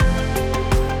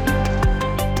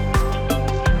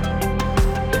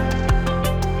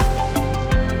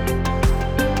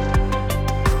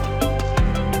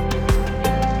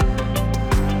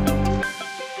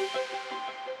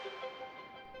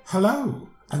Hello,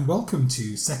 and welcome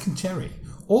to Second Cherry,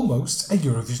 almost a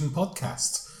Eurovision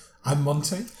podcast. I'm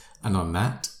Monty. And I'm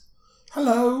Matt.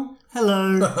 Hello.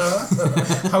 Hello.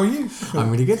 How are you? I'm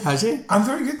really good. How's you? I'm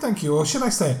very good, thank you. Or should I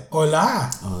say,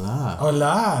 hola. Hola.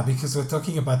 Hola, because we're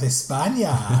talking about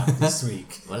España this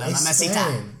week. Hola,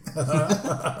 mamacita.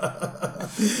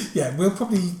 Yeah, we'll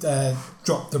probably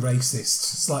drop the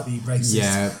slightly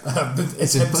racist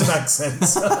attempted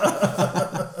accents.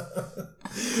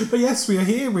 But yes, we are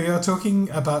here. We are talking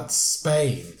about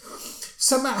Spain.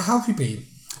 So Matt, how have you been?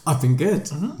 I've been good.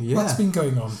 Mm-hmm. Yeah. What's been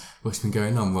going on? What's been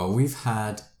going on? Well, we've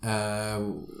had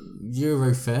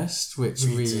Eurofest, which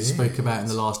we spoke about in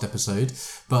the last episode,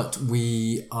 but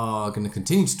we are going to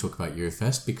continue to talk about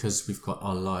Eurofest because we've got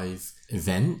our live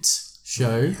event,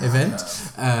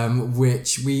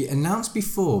 which we announced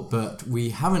before, but we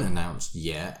haven't announced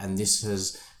yet, and this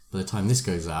has, by the time this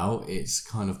goes out, it's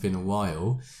kind of been a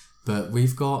while, but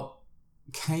we've got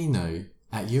Kano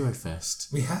at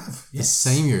Eurofest. We have, yes. The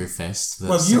same Eurofest.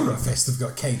 Eurofest have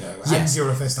got Kano, yes. And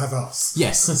Eurofest have us.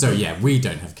 Yes, so yeah, we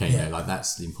don't have Kano, like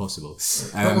that's impossible.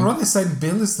 But we're on the same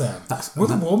bill as them. We're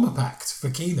the warm-up act for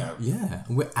Kano. Yeah,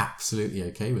 we're absolutely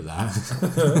okay with that.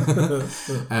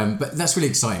 But that's really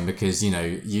exciting because, they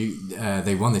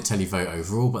won the televote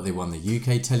overall, but they won the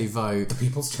UK televote. The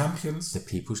People's Champions.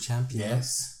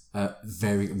 Yes.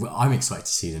 I'm excited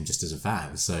to see them just as a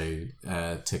fan. So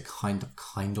to kind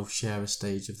of share a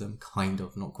stage of them,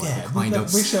 not quite. Yeah, we're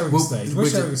sharing a stage. We're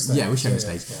sharing a stage. Yeah, we're sharing a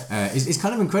stage. Yeah. It's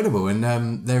kind of incredible, and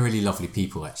they're really lovely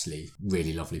people. Actually,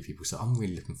 really lovely people. So I'm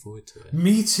really looking forward to it.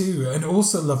 Me too, and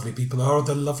also lovely people are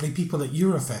the lovely people at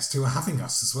Eurofest who are having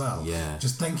us as well. Yeah.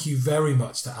 Just thank you very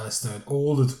much to Alistair and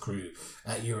all of the crew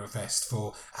at Eurofest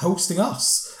for hosting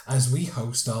us as we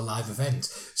host our live event.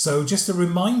 So just a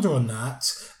reminder on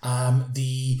that.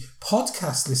 The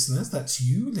podcast listeners, that's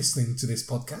you listening to this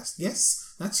podcast,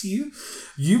 yes, that's you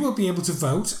will be able to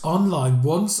vote online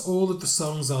once all of the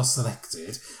songs are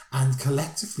selected, and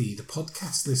collectively the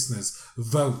podcast listeners'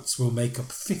 votes will make up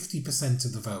 50%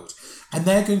 of the vote, and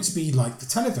they're going to be like the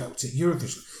televote at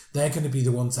Eurovision. They're going to be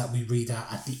the ones that we read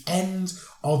out at the end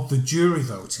of the jury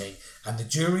voting, and the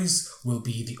juries will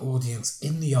be the audience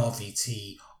in the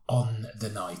RVT on the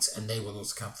night, and they will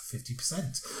also count for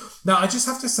 50%. Now, I just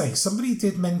have to say, somebody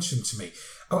did mention to me,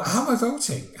 how am I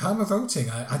voting? I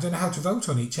don't know how to vote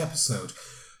on each episode.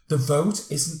 The vote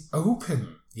isn't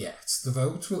open yet. The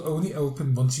vote will only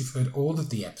open once you've heard all of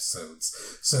the episodes.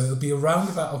 So it'll be around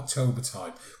about October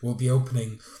time. We'll be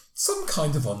opening some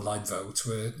kind of online vote.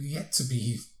 We're yet to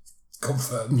be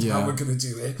confirmed how we're going to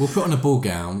do it. We'll put on a ball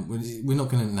gown. We're not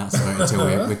going to announce the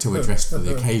vote until we're dressed for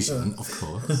the occasion, of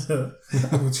course. And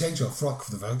we'll change our frock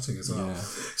for the voting as well. Yeah.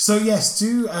 So yes,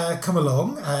 do come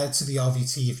along to the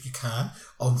RVT if you can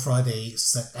on Friday,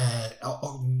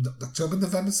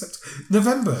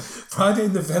 Friday,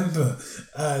 November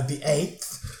the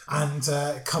 8th, and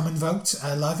come and vote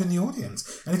live in the audience.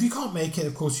 And if you can't make it,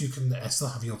 of course, you can still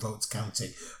have your votes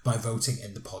counted by voting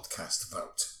in the podcast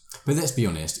vote. But let's be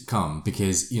honest,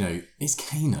 because, it's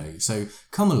Kano. So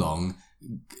come along,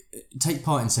 take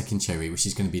part in Second Cherry, which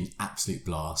is going to be an absolute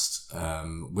blast.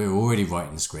 We're already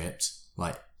writing the script.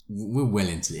 We're well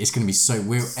into it. It's going to be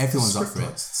everyone's up for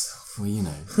it. Well,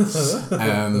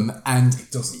 and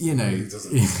it doesn't. Really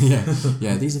doesn't.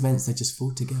 These events, they just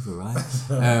fall together, right?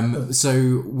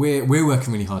 So we're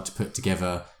working really hard to put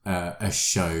together a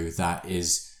show that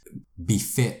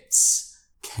befits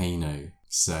Kano.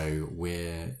 So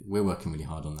we're working really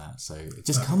hard on that. So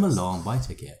just come along, buy a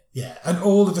ticket. Yeah, and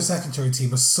all of the Second Cherry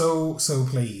team are so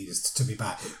pleased to be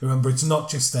back. Remember, it's not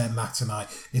just Matt and I.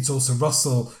 It's also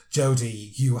Russell,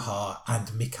 Jodie, Juha, and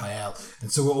Mikael.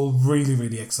 And so we're all really,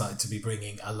 really excited to be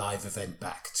bringing a live event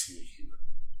back to you.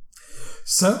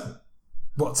 So,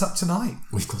 what's up tonight?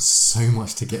 We've got so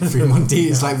much to get through, Monty.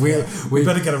 It's we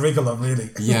better get a wriggle on, really.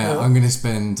 Yeah, I'm going to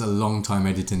spend a long time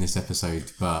editing this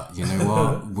episode, but you know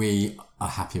what? We are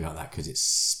happy about that because it's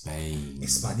Spain.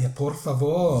 España, por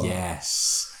favor.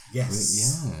 Yes.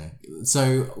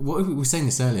 So what we were saying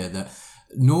this earlier, that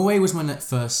Norway was my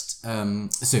first,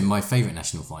 my favourite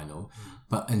national final.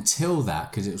 But until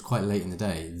that, because it was quite late in the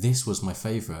day, this was my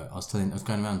favourite. I was going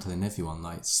around telling everyone,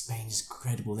 Spain is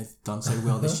incredible. They've done so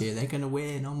well this year. They're going to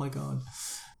win. Oh my God.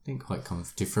 Didn't quite come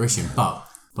to fruition, but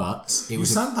it was. You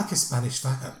sound like a Spanish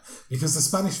fan, because the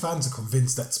Spanish fans are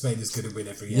convinced that Spain is going to win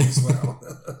every year as well.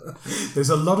 There's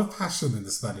a lot of passion in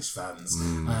the Spanish fans.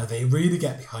 They really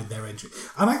get behind their entry,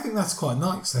 and I think that's quite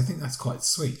nice. I think that's quite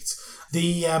sweet.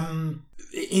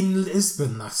 In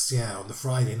Lisbon last year on the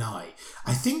Friday night,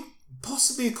 I think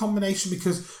possibly a combination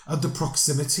because of the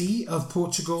proximity of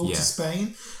Portugal to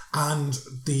Spain and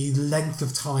the length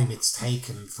of time it's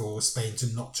taken for Spain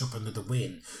to notch up another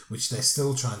win, which they're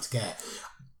still trying to get.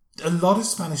 A lot of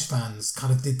Spanish fans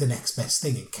kind of did the next best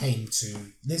thing and came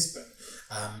to Lisbon,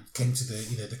 came to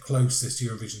the closest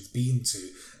Eurovision's been to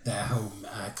their home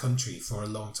country for a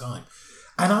long time.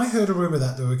 And I heard a rumour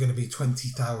that there were going to be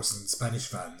 20,000 Spanish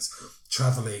fans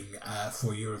travelling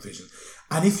for Eurovision.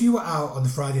 And if you were out on the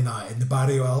Friday night in the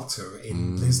Barrio Alto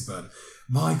in Lisbon,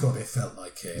 my God, it felt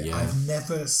like it. Yeah. I've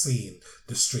never seen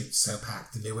the streets so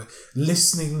packed. And they were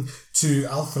listening to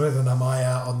Alfred and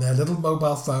Amaya on their little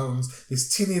mobile phones,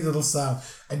 this tinny little sound,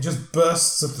 and just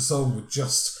bursts of the song would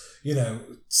just,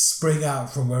 spring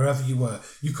out from wherever you were.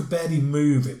 You could barely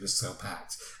move, it was so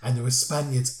packed. And there were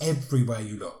Spaniards everywhere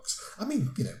you looked. I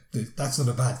mean, that's not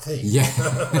a bad thing. Yeah,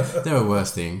 there are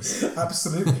worse things.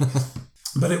 Absolutely.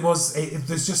 But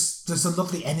there's a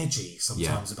lovely energy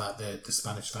sometimes about the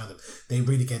Spanish fandom. They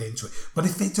really get into it. But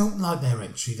if they don't like their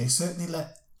entry, they certainly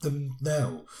let them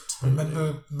know. Totally.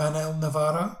 Remember Manel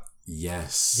Navarro?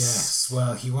 Yes.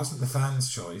 Well, he wasn't the fans'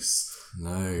 choice.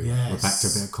 No. Yes. We're back to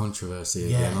a bit of controversy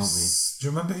again, aren't we? Do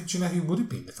you know who would have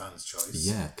been the fans' choice?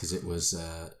 Yeah, because it was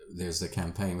there was the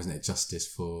campaign, wasn't it? Justice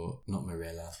for not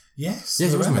Mirella. Yes.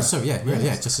 Yes, Mirella. It was Mirella.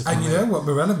 Yeah, Justice for And Mirella. You know what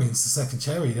Mirella means, the second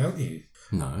cherry, don't you?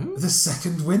 No. The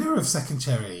second winner of Second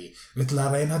Cherry with La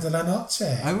Reina de la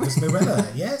Noche was Mirella,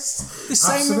 yes. The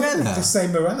same Mirella? The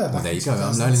same Mirella. Well, there you go.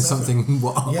 I'm learning something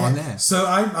on there. So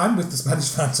I'm with the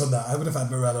Spanish fans on that. I would have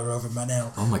had Mirella over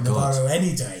Manel Navarro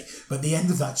any day. But the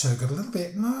end of that show got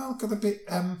a bit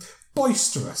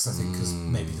boisterous, I think is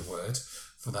maybe the word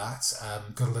for that.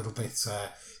 Got a little bit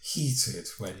heated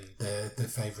when the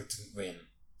favourite didn't win.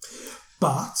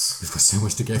 But we've got so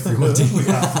much to go through. That's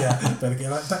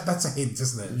a hint,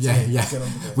 isn't it? Yeah.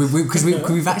 Because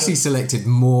we've actually selected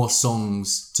more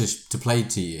songs to play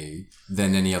to you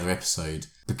than any other episode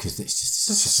because it's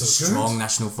just a strong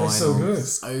national final.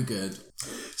 It's so good.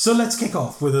 So let's kick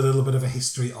off with a little bit of a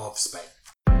history of Spain.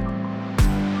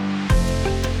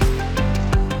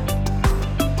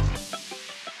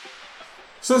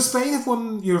 So Spain have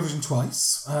won Eurovision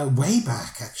twice, way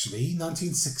back actually,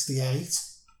 1968.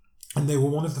 And they were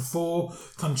one of the 4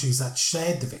 countries that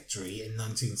shared the victory in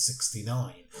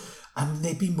 1969. And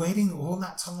they've been waiting all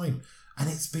that time. And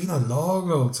it's been a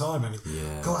long old time. I mean,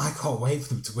 God, I can't wait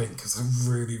for them to win because I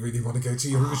really, really want to go to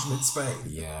Eurovision in Spain.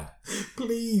 Yeah.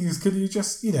 Please, can you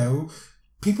just,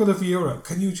 people of Europe,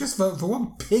 can you just vote for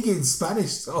one pig in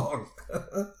Spanish song?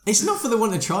 It's not for the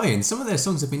one to try in. Some of their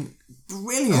songs have been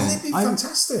brilliant. Oh, they've been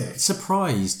fantastic.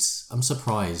 I'm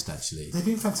surprised, actually. They've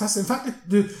been fantastic. In fact,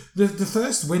 the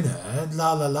first winner,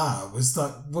 La La La, was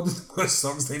like one of the worst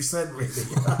songs they've sent, really.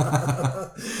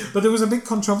 But there was a big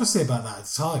controversy about that at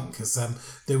the time because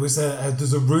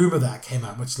there's a rumour that came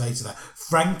out much later that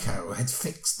Franco had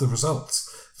fixed the results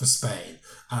for Spain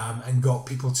and got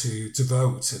people to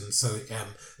vote, and so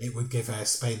it would give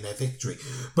Spain their victory.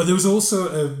 But there was also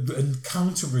a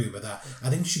counter rumour that I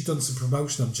think she'd done some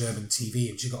promotion on German TV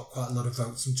and she got quite a lot of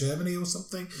votes from Germany or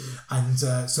something, and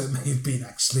so it may have been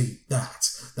actually that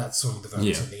swung the vote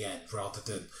in the end rather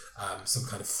than some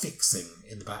kind of fixing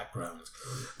in the background.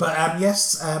 But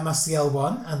yes, Maciel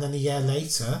won, and then a year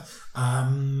later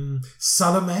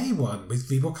Salome won with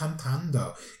Vivo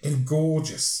Cantando in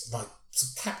gorgeous some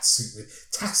catsuit with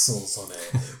tassels on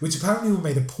it, which apparently were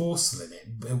made of porcelain.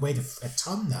 It weighed a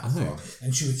ton that far,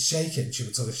 and she would shake it and she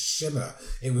would sort of shimmer.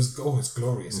 It was glorious.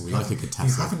 Like a good tassel.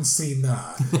 If you haven't seen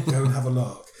that, go and have a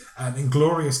look. In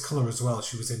glorious colour as well.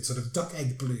 She was in sort of duck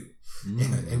egg blue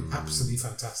in an absolutely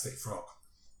fantastic frock.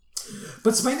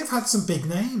 But Spain have had some big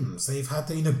names. They've had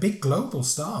big global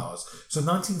stars. So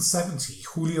 1970,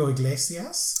 Julio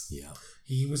Iglesias. Yeah.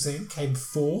 He came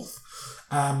 4th.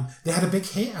 They had a big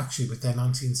hit actually with their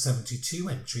 1972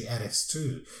 entry,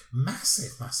 RS2.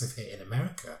 Massive hit in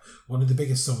America. One of the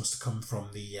biggest songs to come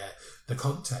from the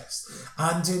contest.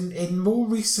 And in more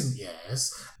recent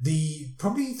years,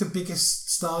 probably the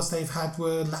biggest stars they've had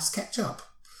were Las Ketchup.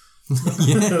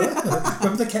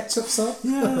 Remember the Ketchup song?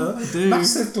 Yeah, I do.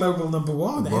 Massive global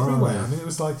 #1 everywhere. I mean, it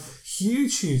was like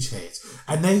huge hit,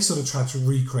 and they sort of tried to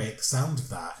recreate the sound of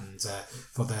that, and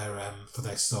for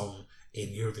their song in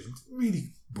Eurovision,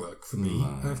 really worked for me,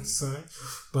 I have to say.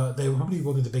 But they were probably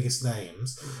one of the biggest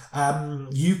names.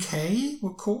 UK,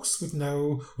 of course, would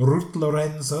know Ruth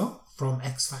Lorenzo from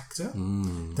X Factor,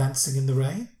 Dancing in the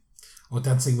Rain. Or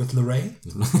Dancing with Lorraine,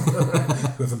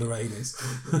 whoever Lorraine is.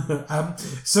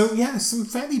 So, yeah, some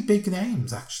fairly big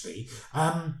names, actually.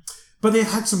 But they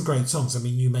had some great songs. I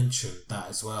mean, you mentioned that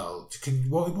as well.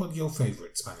 What are your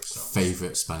favourite Spanish songs?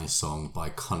 Favourite Spanish song by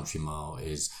Country Mile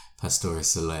is Pastor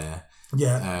Soler.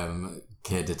 Yeah.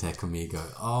 Quédate conmigo.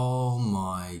 Oh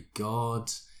my God.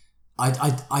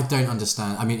 I don't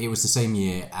understand. I mean, it was the same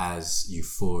year as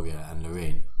Euphoria and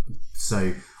Lorraine.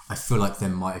 So I feel like there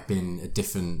might have been a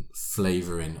different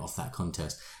flavouring of that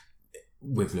contest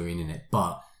with Lorraine in it.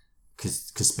 But,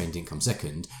 because Spain didn't come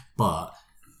second. But,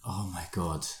 oh my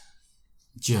God.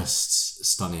 Just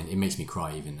stunning. It makes me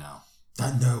cry even now.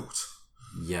 That note.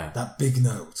 Yeah. That big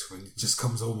note when it just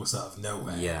comes almost out of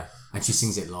nowhere. Yeah. And she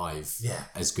sings it live. Yeah.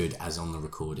 As good as on the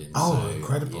recording. Oh, so,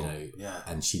 incredible. You know, yeah.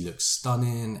 And she looks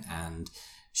stunning and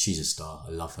she's a star.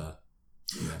 I love her.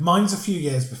 Yeah. Mine's a few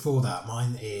years before that.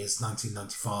 Mine is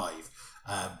 1995.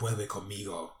 Vuelve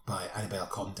Conmigo by Anibal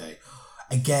Conde.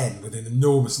 Again, with an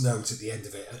enormous note at the end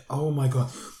of it. Oh my God.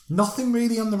 Nothing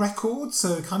really on the record,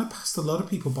 so it kind of passed a lot of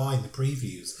people by in the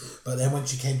previews. But then when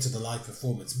she came to the live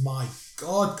performance, my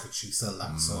God, could she sell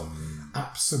that song.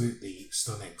 Absolutely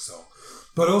stunning song.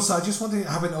 But also, I just want to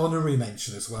have an honorary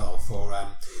mention as well for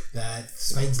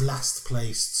Spain's last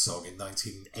placed song in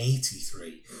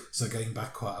 1983, so going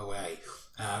back quite a way.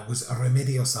 Was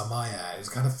Remedios Amaya. It was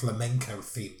kind of flamenco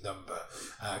themed number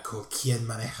called Quien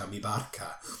Maneja Mi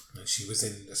Barca. And she was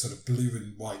in a sort of blue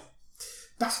and white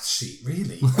bath sheet,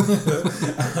 really.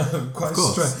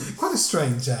 Quite a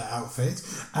strange outfit.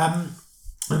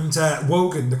 And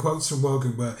Wogan, the quotes from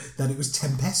Wogan were that it was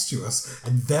tempestuous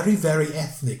and very, very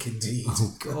ethnic indeed.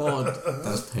 Oh God,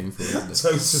 that's painful, isn't it?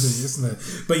 Totally, isn't it?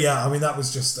 But yeah, I mean, that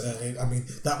was just,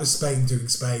 that was Spain doing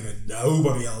Spain and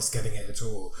nobody else getting it at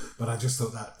all. But I just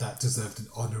thought that deserved an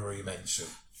honorary mention.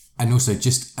 And also,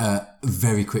 just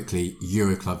very quickly,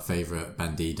 Euroclub favourite,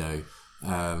 Bandido.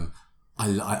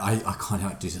 I can't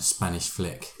help do a Spanish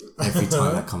flick every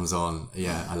time that comes on.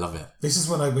 Yeah, I love it. This is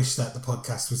when I wish that the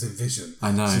podcast was in vision.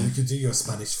 I know. So you could do your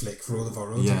Spanish flick for all of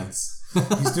our audience.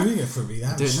 Yeah. He's doing it for me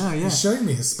now. Do it now, yeah. He's showing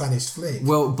me his Spanish flick.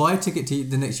 Well, buy a ticket to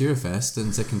the next Eurofest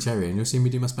and Second Cherry and you'll see me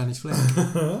do my Spanish flick.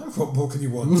 What more can you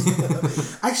want?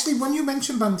 Actually, when you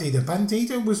mentioned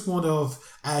Bandido was one of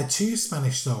two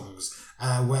Spanish songs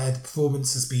where the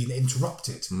performance has been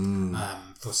interrupted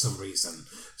for some reason.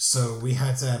 So we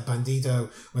had Bandido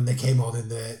when they came on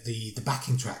and the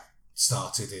backing track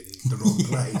started in the wrong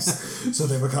place. So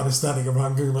they were kind of standing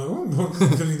around going like,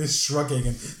 doing this shrugging,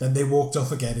 and then they walked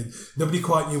off again and nobody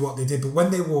quite knew what they did. But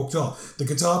when they walked off, the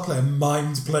guitar player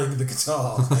mimed playing the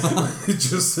guitar.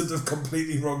 Just at the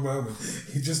completely wrong moment.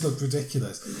 It just looked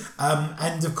ridiculous.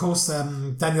 And of course,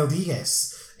 Daniel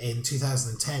Díez in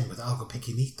 2010 with Algo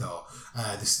Pequeñito,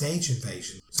 the stage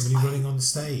invasion, somebody running on the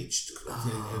stage.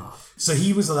 So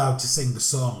he was allowed to sing the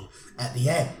song at the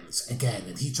end again,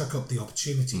 and he took up the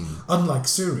opportunity. Unlike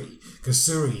Suri, because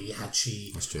Suri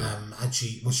she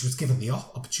was given the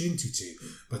opportunity to,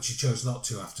 but she chose not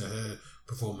to after her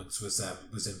performance was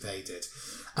invaded.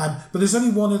 But there's only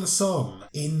one other song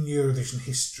in Eurovision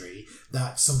history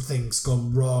that something's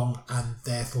gone wrong and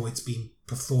therefore it's been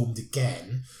performed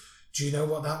again. Do you know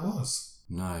what that was?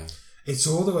 No. It's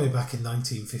all the way back in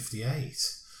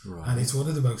 1958. Right. And it's one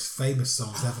of the most famous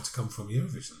songs ever to come from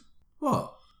Eurovision.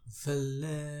 What?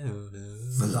 Volare.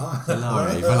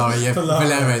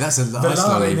 That's a nice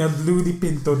lolly. Volare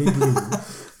Pinto di Blu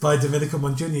by Domenico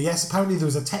Monjugno. Yes, apparently there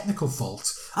was a technical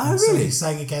fault. Oh, really? So he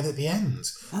sang again at the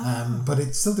end. But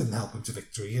it still didn't help him to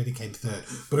victory. He only came third.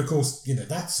 But of course,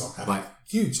 that song had a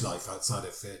huge life outside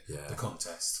of the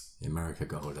contest. America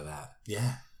got hold of that.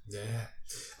 Yeah.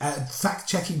 Fact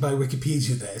checking by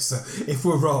Wikipedia there, so if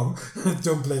we're wrong,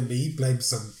 don't blame me, blame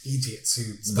some idiots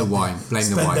who spend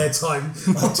their time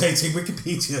updating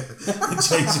Wikipedia and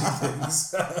changing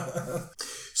things.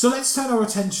 So let's turn our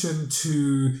attention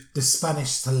to the Spanish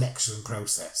selection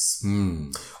process.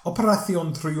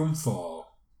 Operación Triunfo.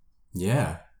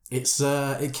 Yeah,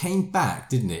 it came back,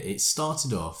 didn't it? It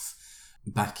started off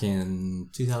back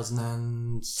in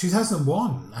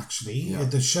 2001, actually.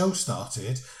 The show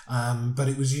started, but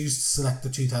it was used to select the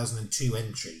 2002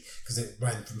 entry because it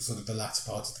ran from sort of the latter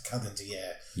part of the calendar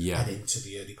year and into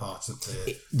the early part of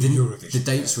the Eurovision. The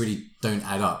dates really don't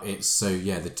add up. It's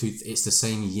it's the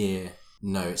same year.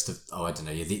 No, it's I don't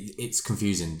know. It's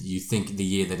confusing. You think the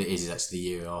year that it is actually the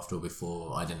year after or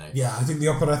before. I don't know. Yeah, I think the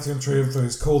Operación Triunfo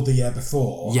is called the year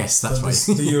before. Yes, that's right.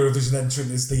 The Eurovision entrant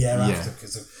is the year after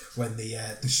because of when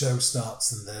the show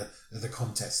starts and the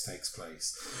contest takes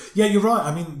place. Yeah, you're right.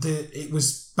 I mean, it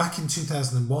was back in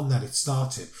 2001 that it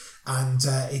started, and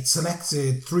it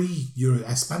selected 3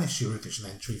 Spanish Eurovision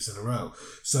entries in a row.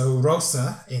 So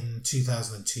Rosa in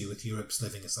 2002 with Europe's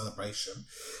Living a Celebration.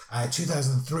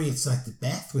 2003 it selected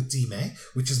Beth with Dime,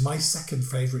 which is my second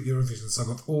favourite Eurovision song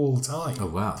of all time. Oh,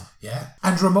 wow. Yeah.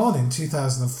 And Ramon in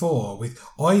 2004 with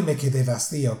Hoy me quedé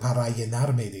vacío para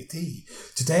llenarme de ti.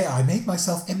 Today I made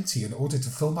myself empty in order to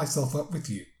fill myself up with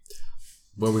you.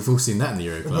 Well, we've all seen that in the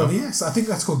Euroclub. Well, yes, I think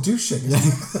that's called douching.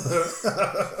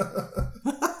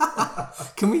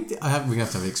 Can we? We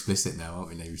have to have explicit now, aren't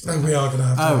we? No, we are going to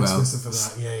have explicit for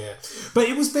that. Yeah. But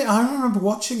it was I remember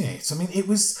watching it. I mean, it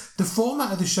was the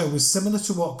format of the show was similar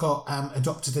to what got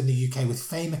adopted in the UK with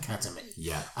Fame Academy.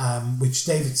 Yeah. Which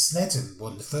David Snedden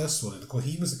won the first one, and of course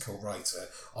he was a co-writer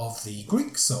of the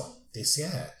Greek song this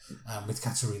year with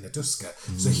Katerina Duska.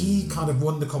 So he kind of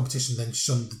won the competition, then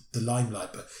shunned the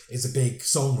limelight, but is a big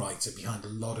songwriter behind a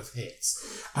lot of hits.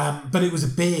 But it was a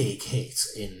big hit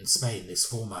in Spain, this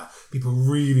format. People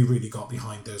really, really got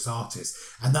behind those artists.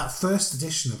 And that first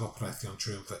edition of Operación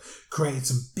Triunfo created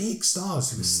some big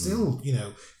stars who are still,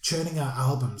 churning out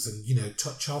albums and,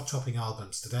 chart-topping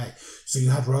albums today. So you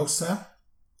had Rosa,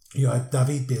 you had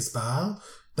David Bisbal,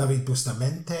 David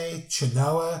Bustamante,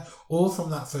 Chenoa, all from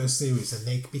that first series, and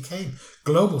they became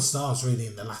global stars really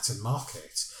in the Latin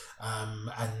market,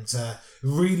 and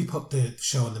really put the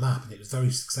show on the map, and it was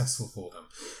very successful for them.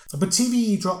 But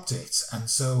TVE dropped it, and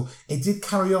so it did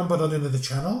carry on, but on another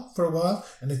channel for a while,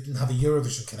 and it didn't have a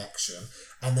Eurovision connection,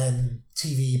 and then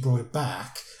TVE brought it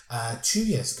back 2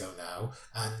 years ago now,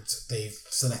 and they've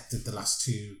selected the last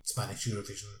 2 Spanish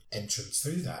Eurovision entrants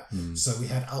through that. So we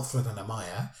had Alfredo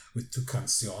Amaya with Tu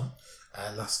Canción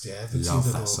last year. Love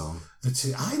that song.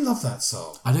 I love that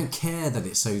song. I don't care that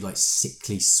it's so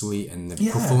sickly sweet, and the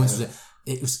performance was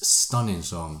it was a stunning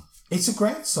song. It's a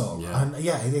great song, and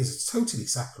it is. It's totally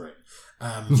saccharine.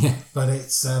 But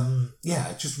it's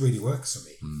it just really works for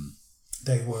me.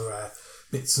 They were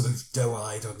bit sort of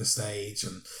doe-eyed on the stage,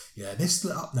 and they're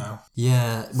split up now.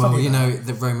 Yeah, well,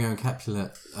 the Romeo and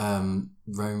Capulet type.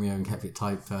 Romeo and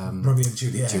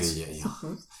Juliet.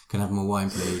 Can I have more wine,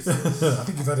 please? I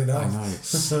think you've had enough.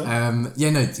 I know.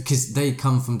 Because they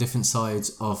come from different sides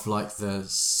of the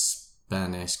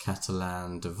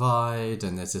Spanish-Catalan divide,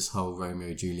 and there's this whole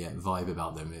Romeo-Juliet vibe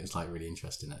about them. It's really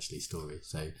interesting, actually, story.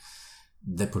 So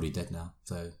they're probably dead now.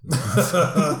 So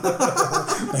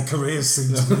their careers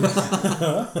seem to be.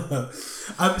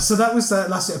 So that was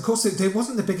last year. Of course, it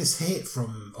wasn't the biggest hit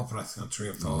from Operación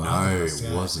Triunfo. No,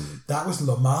 it wasn't. That was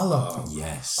Lo Malo.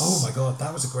 Yes. Oh my God,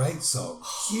 that was a great song.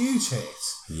 Huge hit.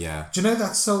 Yeah. Do you know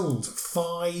that sold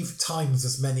 5 times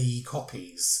as many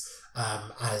copies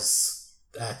as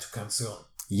Tu Canción?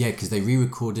 Yeah, because they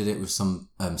re-recorded it with some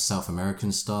South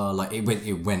American star. It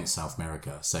went South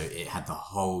America, so it had the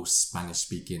whole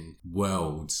Spanish-speaking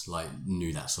world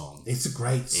knew that song. It's a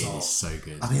great song. It is so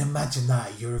good. I mean, imagine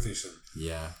that at Eurovision.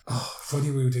 Yeah. Oh, funny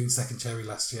we were doing Second Cherry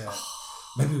last year.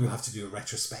 Maybe we'll have to do a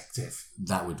retrospective.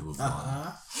 That would have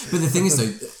fun. But the thing is,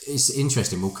 though, it's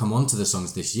interesting. We'll come on to the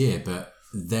songs this year, but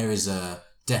there is a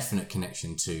definite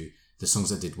connection to the songs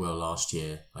that did well last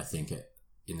year, I think,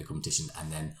 in the competition,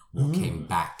 and then what came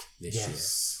back this year.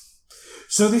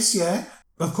 So this year,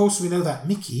 of course, we know that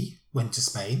Miki went to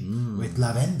Spain with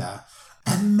La Venda.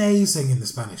 Amazing in the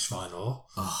Spanish final.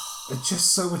 But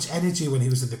just so much energy when he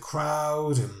was in the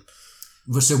crowd. And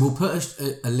so we'll put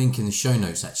a link in the show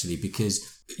notes, actually, because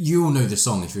you all know the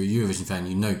song. If you're a Eurovision fan,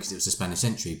 you know, because it was a Spanish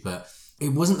entry, but it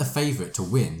wasn't the favourite to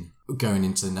win going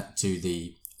into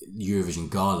the Eurovision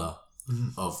gala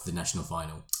of the national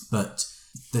final. But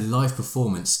the live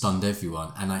performance stunned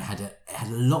everyone, and it had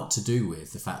a lot to do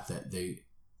with the fact that the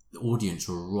audience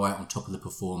were right on top of the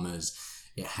performers.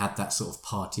 It had that sort of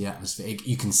party atmosphere.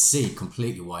 You can see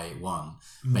completely why it won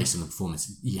based on the performance.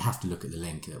 You have to look at the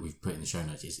link that we've put in the show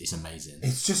notes. It's amazing.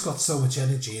 It's just got so much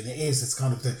energy, and it's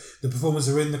kind of the performers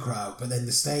are in the crowd, but then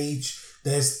the stage,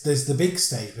 there's the big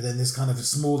stage, but then there's kind of a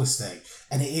smaller stage,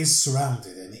 and it is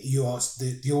surrounded, and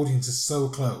the audience is so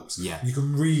close. Yeah. You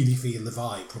can really feel the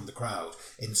vibe from the crowd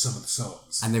in some of the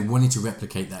songs. And they wanted to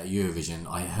replicate that at Eurovision.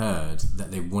 I heard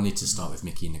that they wanted to start with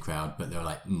Mickey in the crowd, but they were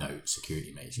like, no,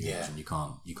 security mate, Eurovision, you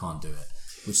can't do it.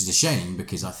 Which is a shame,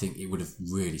 because I think it would have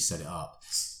really set it up.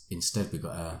 Instead, we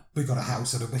got a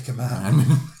house and a wicker man.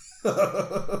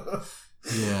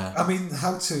 Yeah. I mean,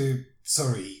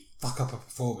 fuck up a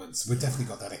performance. We've definitely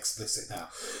got that explicit now.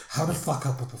 How to fuck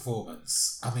up a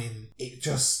performance. I mean, if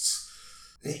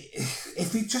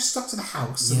we just stuck to the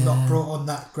house and not brought on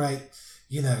that great,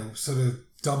 sort of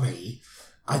dummy,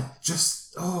 it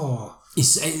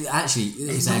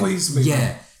annoys me.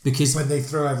 Yeah, because when they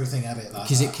throw everything at it,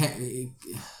 because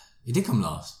it did come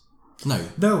last.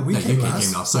 No, we came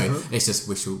last. Sorry, it's just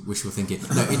wishful thinking.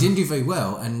 No, it didn't do very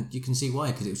well, and you can see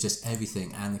why, because it was just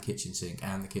everything and the kitchen sink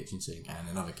and the kitchen sink and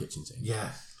another kitchen sink. Yeah,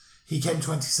 he came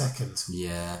 22nd.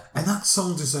 Yeah, and that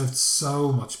song deserved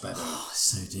so much better. Oh,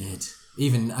 so did.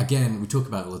 Even again, we talk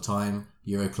about it all the time.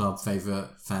 Euroclub favourite,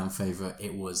 fan favourite.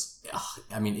 It was.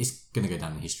 I mean, it's going to go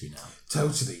down in history now.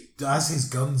 Totally, as his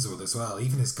guns would as well.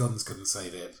 Even his guns couldn't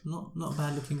save it. Not a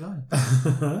bad looking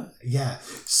guy. Yeah.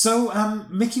 So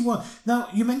Mickey won. Now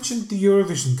you mentioned the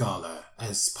Eurovision Gala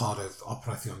as part of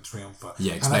Operación Triunfo.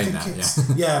 Yeah, explain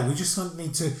that. Yeah, we just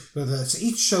need to. So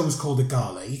each show is called a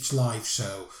gala. Each live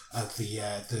show of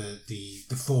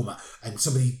the format, and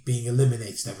somebody being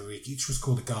eliminated every week. Each was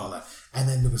called a gala, and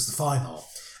then there was the final.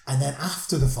 And then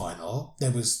after the final, there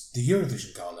was the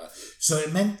Eurovision Gala. So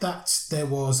it meant that there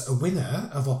was a winner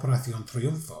of Operación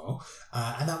Triunfo,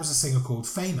 and that was a singer called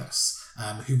Famous,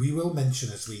 who we will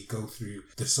mention as we go through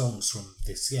the songs from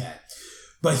this year.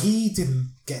 But he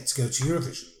didn't get to go to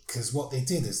Eurovision, because what they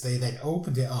did is they then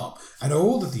opened it up, and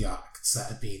all of the acts that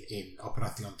had been in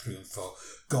Operación Triunfo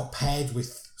got paired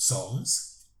with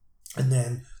songs, and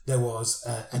then there was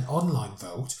an online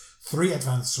vote. 3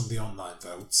 advanced from the online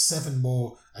vote, 7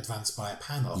 more advanced by a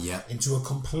panel into a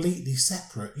completely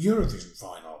separate Eurovision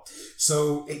final.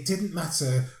 So it didn't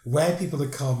matter where people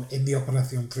had come in the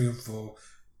Operación Triunfo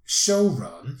show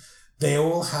run, they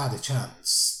all had a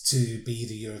chance to be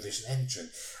the Eurovision entrant.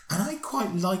 And I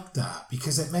quite liked that,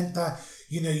 because it meant that,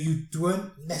 you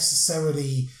weren't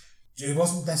necessarily, it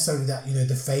wasn't necessarily that,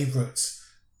 the favourite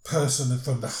person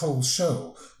from the whole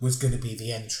show was going to be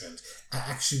the entrant. It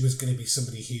actually was going to be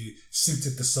somebody who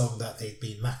suited the song that they'd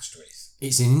been matched with.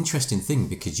 It's an interesting thing,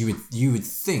 because you would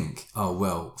think, oh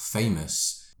well,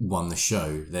 Famous won the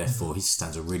show, therefore he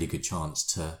stands a really good chance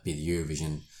to be the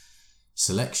Eurovision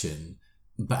selection.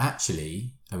 But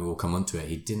actually, and we'll come on to it,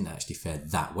 he didn't actually fare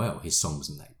that well. His song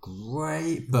wasn't that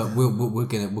great, but we'll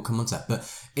come on to that. But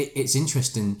it's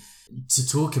interesting to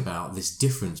talk about this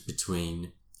difference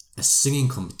between a singing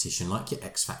competition like your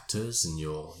X Factors and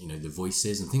your, the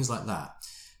Voices and things like that,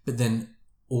 but then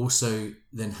also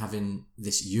then having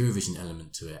this Eurovision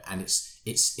element to it. And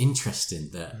it's interesting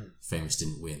that Famous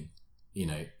didn't win.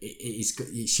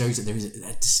 It shows that there is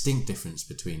a distinct difference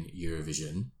between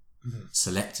Eurovision,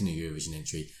 selecting a Eurovision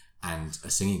entry, and a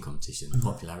singing competition, a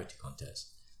popularity contest.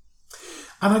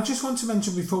 And I just want to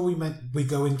mention before we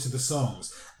go into the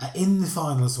songs, in the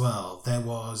final as well, there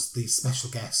was the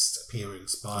special guest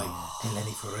appearance by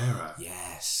Eleni Foureira.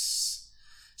 Yes,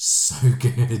 so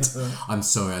good. I'm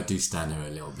sorry, I do stand her a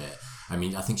little bit. I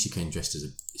mean, I think she came dressed as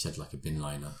she had like a bin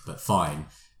liner, but fine.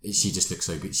 She just looked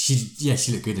so good.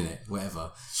 She looked good in it,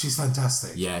 whatever. She's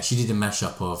fantastic. Yeah, she did a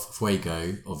mashup of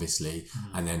Fuego, obviously,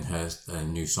 and then her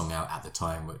new song out at the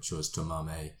time, which was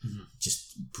Tomame.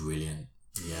 Just brilliant.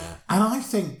 Yeah. And I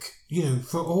think,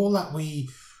 for all that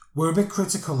we're a bit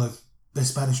critical of the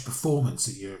Spanish performance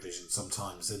at Eurovision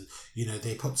sometimes, and,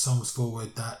 they put songs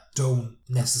forward that don't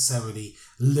necessarily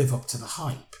live up to the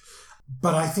hype.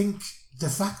 But I think the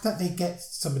fact that they get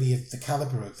somebody of the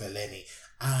calibre of Eleni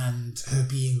and her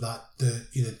being that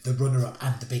the runner-up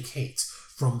and the big hit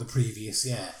from the previous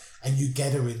year, and you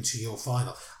get her into your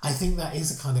final, I think that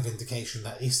is a kind of indication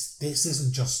that this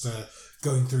isn't just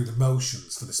going through the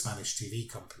motions for the Spanish TV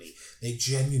company. They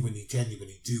genuinely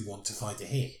do want to find a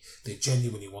hit. They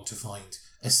genuinely want to find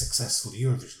a successful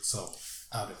Eurovision song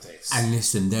out of this. And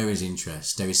listen, there is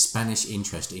interest. There is Spanish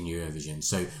interest in Eurovision.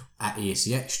 So at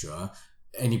ESC Extra,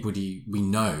 anybody we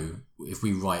know, if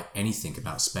we write anything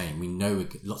about Spain, we know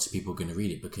lots of people are going to read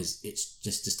it, because it's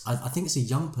just I think it's a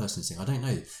young person thing. I don't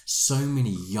know. So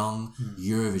many young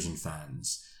Eurovision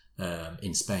fans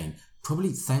in Spain,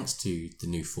 probably thanks to the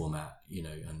new format,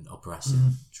 and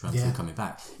Operación Triunfo coming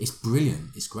back. It's brilliant.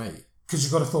 It's great. Because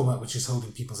you've got a format which is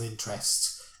holding people's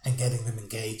interest and getting them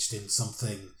engaged in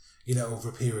something, over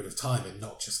a period of time, and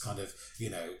not just kind of,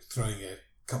 throwing a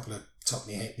couple of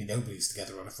Topney Halfpenny Nobodies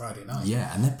together on a Friday night.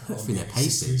 Yeah, and they're put through their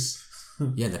paces.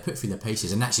 Yeah, they're put through their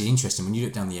paces. And actually interesting, when you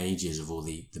look down the ages of all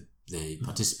the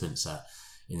participants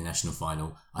in the national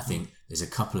final, I think there's a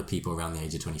couple of people around the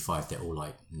age of 25, they're all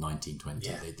like 19, 20.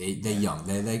 Yeah. They're young.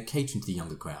 They're catering to the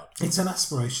younger crowd. It's an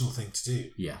aspirational thing to do.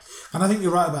 Yeah. And I think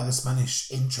you're right about the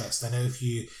Spanish interest. I know if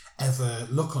you ever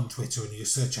look on Twitter and you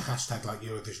search a hashtag like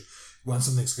Eurovision, when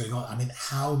something's going on, I mean,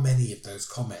 how many of those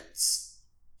comments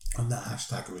on that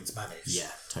hashtag are in Spanish? Yeah,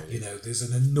 totally. There's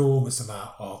an enormous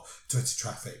amount of Twitter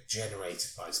traffic generated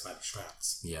by Spanish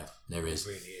fans. Yeah, there is. It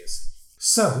really is.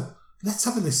 So, let's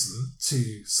have a listen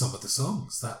to some of the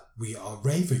songs that we are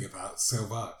raving about so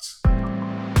much.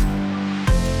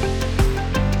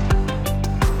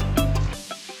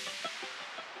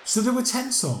 So there were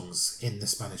 10 songs in the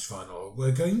Spanish final.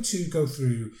 We're going to go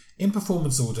through in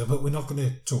performance order, but we're not going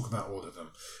to talk about all of them.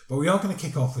 But we are going to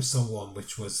kick off with song 1,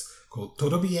 which was called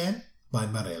Todo Bien by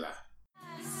Marela.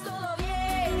 Todo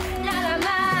bien, nada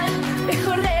mal,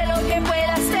 mejor de lo que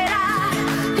pueda será,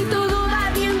 y todo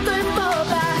va viento en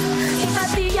popa, y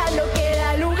para ti ya no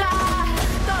queda lugar.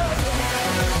 Todo bien,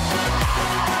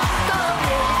 todo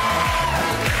bien,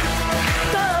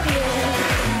 todo bien,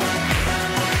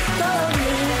 todo bien, todo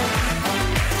bien,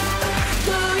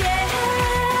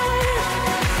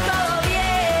 todo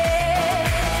bien,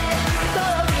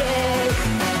 todo bien,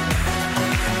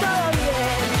 todo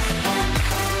bien,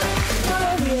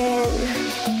 todo bien.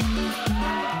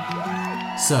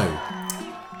 So,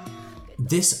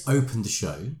 this opened the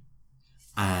show,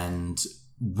 and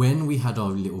when we had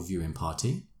our little viewing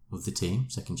party of the team,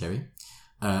 Second Cherry,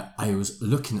 I was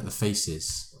looking at the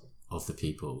faces of the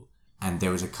people, and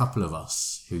there was a couple of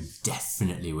us who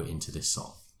definitely were into this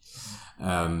song.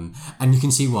 And you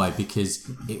can see why, because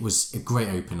it was a great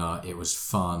opener, it was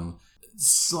fun,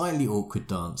 slightly awkward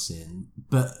dancing,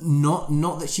 but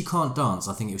not that she can't dance.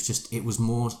 I think it was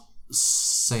more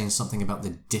saying something about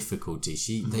the difficulty.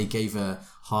 They gave her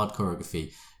hard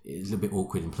choreography, a little bit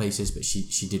awkward in places, but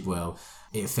she did well.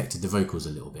 It affected the vocals a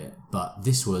little bit, but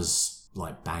this was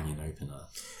like banging opener.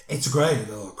 It's a great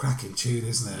little cracking tune,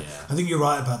 isn't it? Yeah. I think you're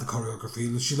right about the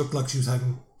choreography. She looked like she was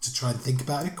having to try and think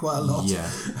about it quite a lot. Yeah.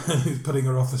 Putting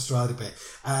her off her stride a bit.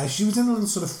 She was in a little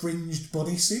sort of fringed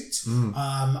bodysuit,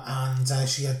 and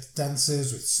she had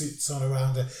dancers with suits on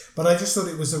around her. But I just thought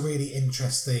it was a really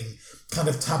interesting kind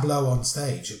of tableau on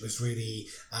stage. It was really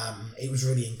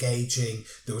engaging.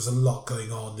 There was a lot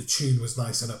going on. The tune was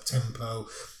nice and up tempo.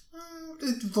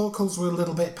 The vocals were a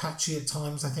little bit patchy at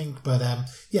times, I think, but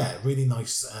really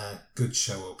nice, good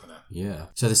show opener. Yeah.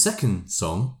 So the second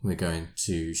song we're going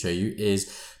to show you is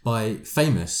by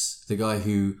Famous, the guy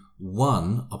who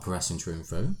won Operación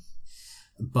Triunfo,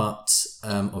 but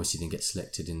obviously didn't get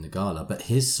selected in the gala. But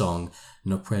his song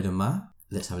No Puedo Más.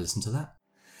 Let's have a listen to that.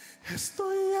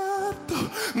 Estoy harto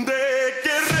de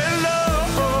que el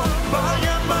reloj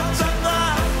vaya marcha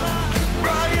atrás,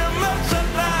 vaya marcha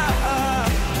atrás.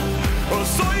 O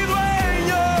soy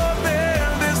dueño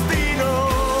del destino,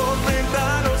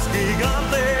 ventanos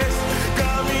gigantes,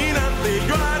 caminante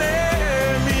yo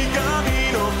haré mi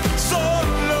camino.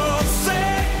 Solo sé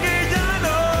que ya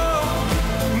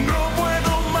no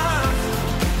puedo más,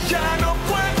 ya no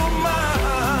puedo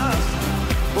más.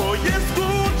 Voy a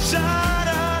escuchar.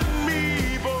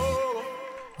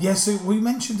 Yeah, so we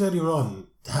mentioned earlier on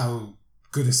how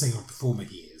good a singer-performer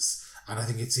he is, and I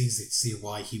think it's easy to see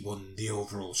why he won the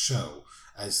overall show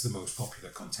as the most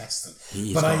popular contestant.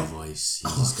 He's got a voice.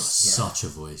 He's got such a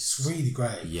voice. It's really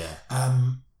great. Yeah.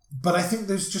 But I think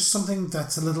there's just something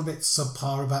that's a little bit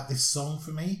subpar about this song for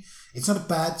me. It's not a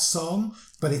bad song,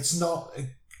 but it's not a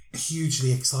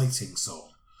hugely exciting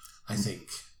song, I think.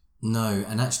 No,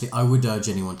 and actually I would urge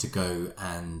anyone to go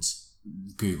and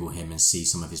Google him and see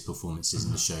some of his performances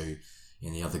in the show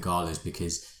in the other galas,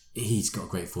 because he's got a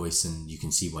great voice and you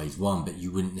can see why he's won, but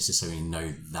you wouldn't necessarily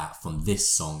know that from this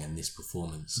song and this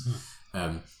performance.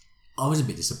 I was a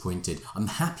bit disappointed. I'm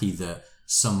happy that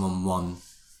someone won.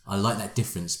 I like that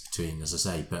difference between, as I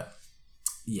say, but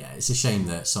yeah, it's a shame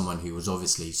that someone who was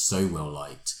obviously so well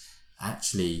liked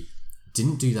actually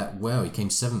didn't do that well. He came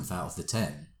 7th out of the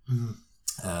 10.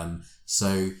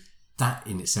 So that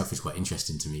in itself is quite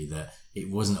interesting to me, that it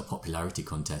wasn't a popularity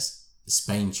contest.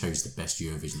 Spain chose the best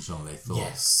Eurovision song, they thought.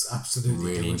 Yes,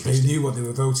 absolutely. Really they knew what they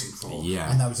were voting for. Yeah.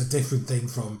 And that was a different thing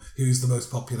from who's the most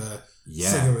popular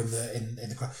singer in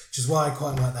the crowd. Which is why I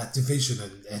quite like that division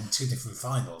and two different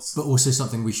finals. But also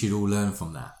something we should all learn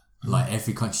from that. Like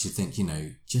every country should think,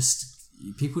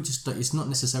 people just don't, it's not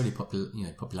necessarily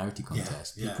popularity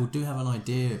contest. Yeah. People do have an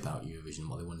idea about Eurovision,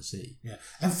 what they want to see. Yeah,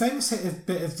 and Famous hit a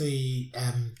bit of the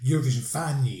Eurovision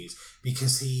fan news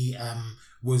because he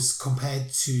was compared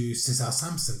to César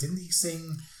Samson. Didn't he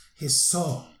sing his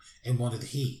song in one of the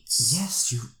heats?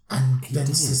 Yes, and he then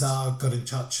did. César got in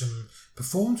touch and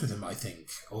performed with him, I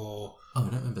think, or. Oh, I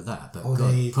don't remember that, but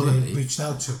they probably reached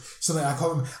out to him. Something I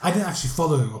can't remember. I didn't actually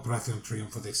follow Operación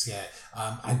Triunfo this year.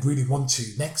 I really want to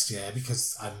next year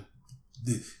because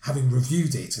having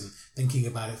reviewed it and thinking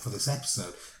about it for this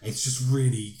episode, it's just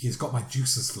really, it's got my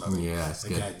juices flowing again.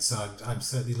 Good. So I'm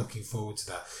certainly looking forward to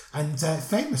that. And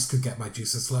Famous could get my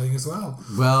juices flowing as well.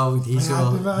 Well, he's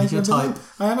your type.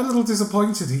 I am a little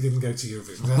disappointed he didn't go to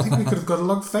Eurovision. I think we could have got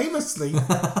along famously.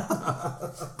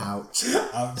 Ouch.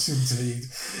 Ouch indeed.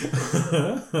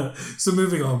 So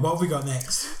moving on, what have we got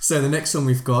next? So the next song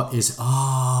we've got is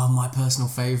my personal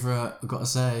favourite, I've got to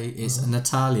say, is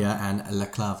Natalia and La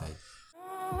Clave.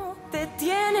 te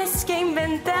tienes que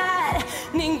inventar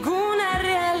ninguna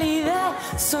realidad.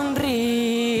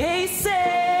 Sonríe y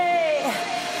sé,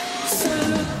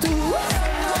 solo tú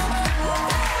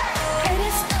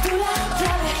eres tú la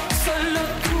clave, solo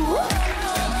tú,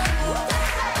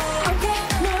 aunque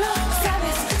no lo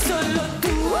sabes, solo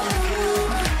tú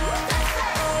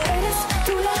eres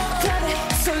tú la clave,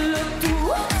 solo tú,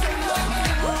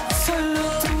 solo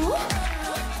tú.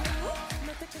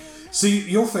 So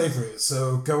your favourite,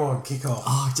 so go on, kick off.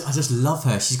 Oh, I just love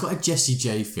her. She's got a Jessie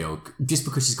J feel, just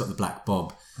because she's got the black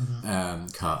bob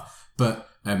cut. But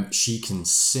she can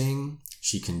sing,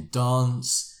 she can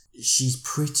dance. She's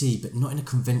pretty, but not in a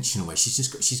conventional way.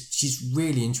 She's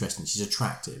really interesting. She's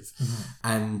attractive,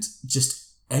 and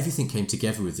just everything came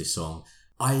together with this song.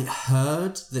 I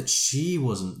heard that she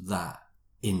wasn't that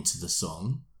into the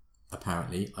song.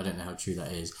 Apparently, I don't know how true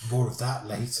that is. More of that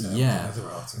later. Yeah, with other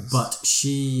artists. but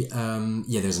she,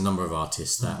 there's a number of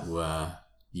artists that were,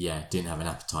 didn't have an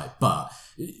appetite. But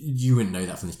you wouldn't know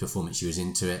that from this performance. She was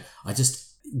into it.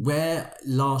 Where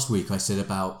last week I said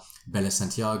about Bella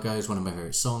Santiago is one of my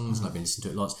favourite songs, and I've been listening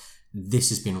to it lots. This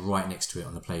has been right next to it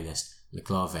on the playlist. Le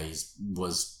Claves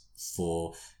was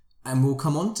for, and we'll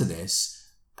come on to this,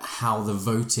 how the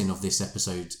voting of this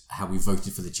episode, how we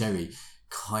voted for the Cherry,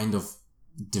 kind of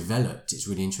developed. It's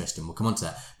really interesting. We'll come on to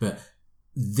that. But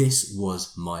this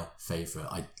was my favourite.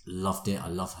 I loved it. I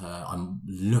love her. I'm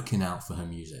looking out for her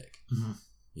music.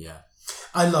 Yeah.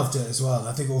 I loved it as well.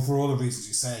 I think for all the reasons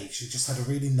you say, she just had a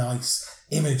really nice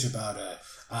image about her.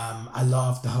 I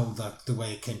loved the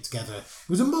way it came together. It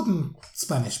was a modern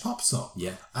Spanish pop song.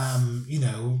 Yeah.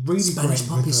 Really Spanish great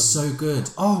pop rhythm. is so good.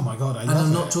 Oh my God, I love it. And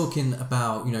I'm not talking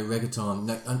about, reggaeton,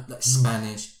 like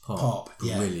Spanish pop.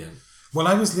 Yeah. Brilliant. Well,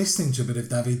 I was listening to a bit of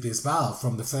David Bisbal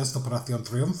from the first Operación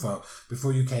Triunfo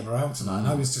before you came around tonight, and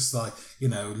I was just like,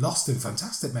 lost in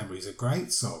fantastic memories of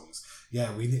great songs.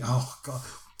 Yeah, oh God,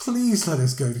 please let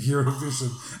us go to Eurovision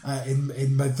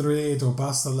in Madrid or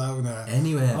Barcelona.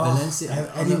 Anywhere, Valencia,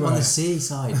 anywhere. On the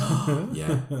seaside. Oh,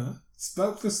 yeah.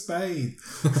 Spoke for Spain.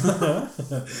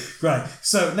 Right,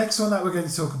 so next one that we're going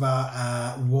to talk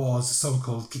about was a song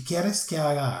called ¿Qué quieres que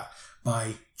haga?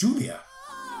 By Julia.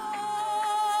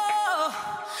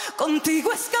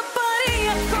 Contigo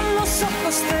escaparía con los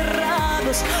ojos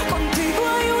cerrados. Contigo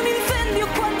hay un incendio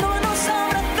cuando nos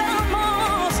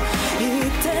abrazamos y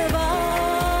te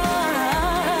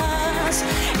vas,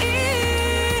 y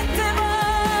te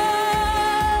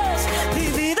vas.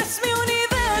 Divides mi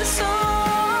universo,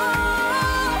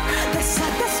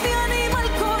 desatas mi animal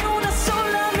con una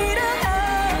sola mirada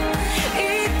y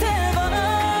te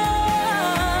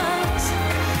vas,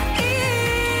 y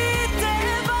te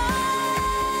vas.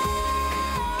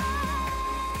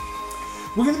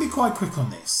 We're going to be quite quick on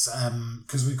this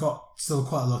because we've got still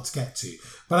quite a lot to get to.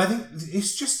 But I think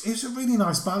it's a really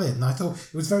nice ballad, and I thought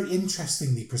it was very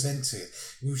interestingly presented.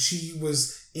 She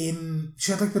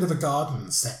had a bit of a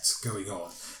garden set going on,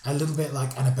 a little bit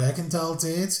like Anna Bergendahl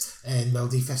did in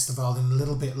Melody Festival, and a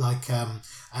little bit like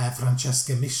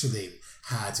Francesca Michelin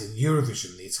had in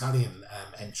Eurovision, the Italian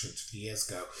entrant a few years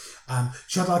ago.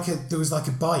 She had there was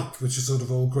a bike which was sort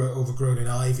of all overgrown in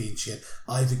ivy, and she had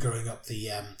ivy growing up the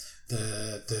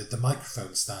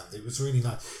microphone stand. It was really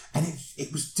nice, and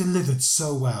it was delivered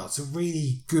so well. It's a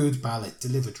really good ballad,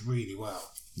 delivered really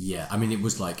well. Yeah, I mean, it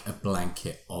was like a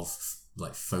blanket of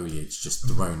like foliage just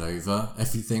thrown over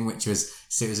everything, it was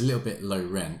a little bit low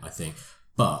rent, I think,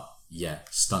 but yeah,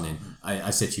 stunning.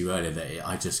 I said to you earlier that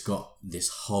I just got this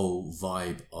whole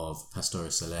vibe of Pastora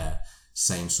Soler,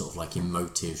 same sort of like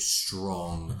emotive,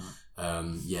 strong,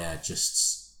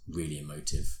 just really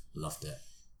emotive. Loved it.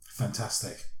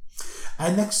 Fantastic.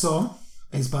 Our next song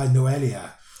is by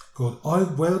Noelia, called Hoy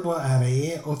vuelvo a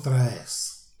reír otra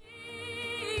vez.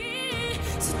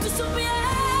 Si tú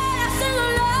supieras el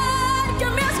dolor que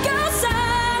me has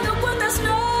causado, cuántas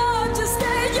noches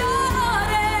te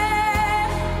lloré,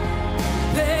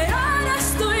 pero ahora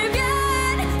estoy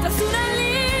bien, tras una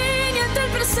línea entre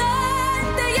el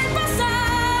presente y el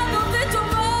pasado, de tu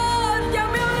amor ya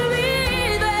me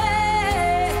olvidé,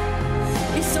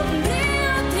 y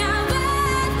sonríe otra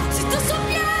vez. Si tú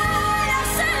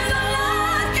supieras el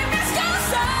dolor que me has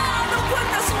causado,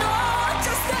 cuántas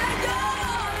noches te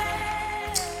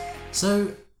lloré. So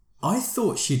I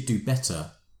thought she'd do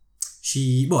better.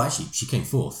 She came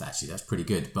fourth, actually. That's pretty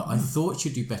good. But I thought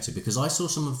she'd do better because I saw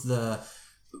some of the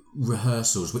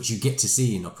rehearsals, which you get to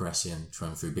see in Operación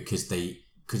Triunfo because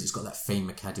it's got that Fame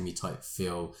Academy type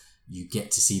feel. You get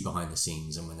to see behind the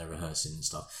scenes and when they're rehearsing and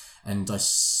stuff. And I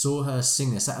saw her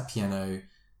sing this at a piano,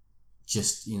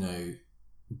 just,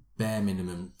 bare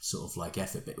minimum sort of like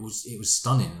effort. But it was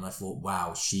stunning. And I thought,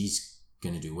 wow, she's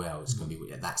going to do well. It's going to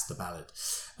be, that's the ballad.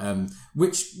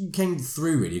 Which came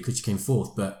through really, because she came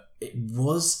fourth, but it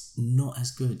was not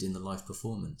as good in the live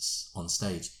performance on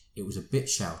stage. It was a bit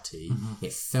shouty.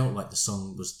 It felt like the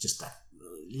song was just that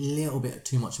little bit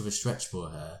too much of a stretch for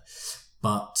her,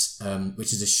 but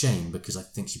which is a shame, because I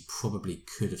think she probably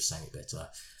could have sang it better.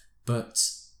 But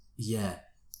yeah,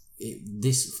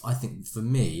 this, I think for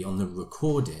me, on the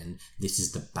recording, this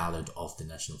is the ballad of the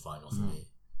national final for me.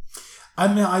 I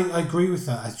mean, I agree with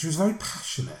that. She was very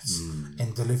passionate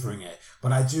in delivering it,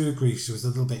 but I do agree she was a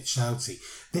little bit shouty.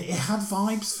 It had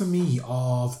vibes for me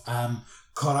of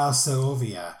Coral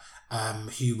Segovia,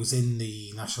 who was in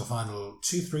the national final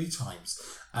 2-3 times,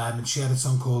 and she had a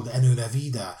song called En una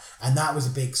vida, and that was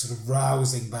a big sort of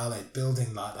rousing ballad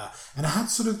building like that, and it had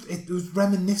it was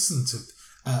reminiscent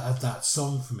of that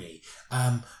song for me,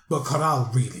 but Coral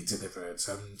really delivered,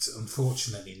 and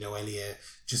unfortunately Noelia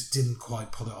just didn't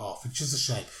quite pull it off, which is a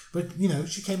shame, but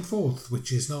she came fourth,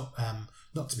 which is not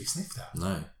to be sniffed at.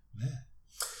 No.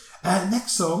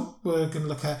 Next song we're going to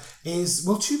look at is,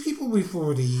 well, two people we've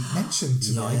already mentioned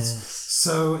tonight. Yes.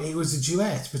 So it was a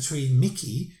duet between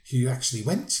Miki, who actually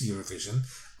went to Eurovision,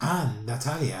 and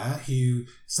Natalia, who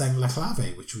sang La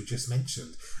Clave, which we just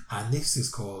mentioned. And this is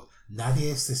called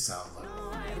Nadie se salva.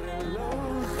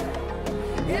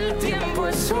 El tiempo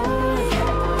es hoy,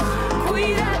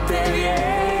 cuídate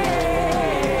bien.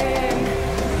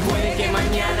 Puede que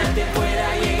mañana te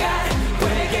pueda llegar,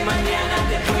 puede que mañana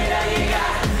te pueda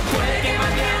llegar, puede que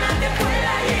mañana te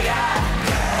pueda llegar.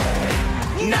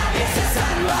 Nadie se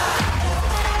salva.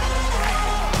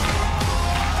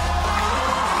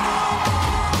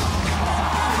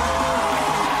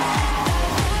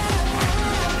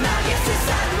 Nadie se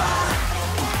salva.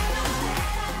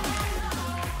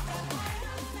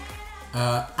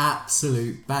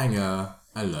 Absolute banger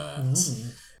alert.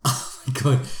 Oh my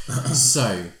god.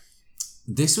 So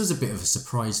this was a bit of a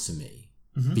surprise to me,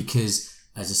 because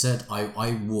as I said,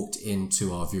 I walked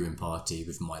into our viewing party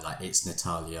with my it's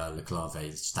Natalia La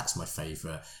Clave, that's my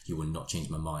favourite, you will not change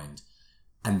my mind.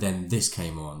 And then this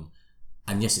came on,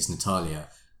 and yes, it's Natalia,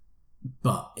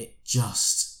 but it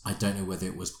just, I don't know whether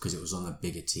it was because it was on a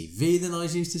bigger TV than I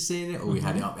was used to seeing it, or we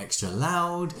had it up extra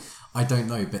loud, I don't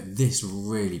know, but this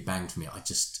really banged for me.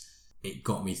 It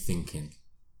got me thinking,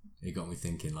 could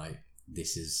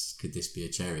this be a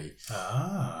cherry?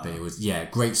 But it was,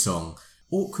 great song.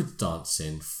 Awkward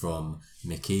dancing from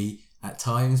Miki at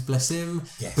times, bless him.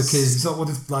 Yes, because he's not one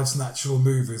of life's natural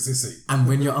movers, is he? And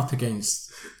when you're up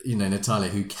against,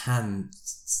 Natalia, who can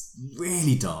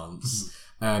really dance,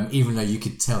 even though you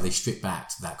could tell they stripped back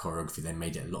to that choreography, they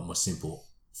made it a lot more simple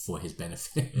for his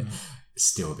benefit.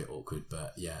 Still a bit awkward,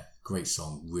 but yeah, great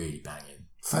song, really banging.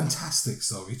 Fantastic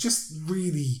song. It just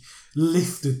really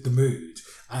lifted the mood.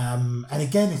 And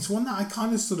again, it's one that I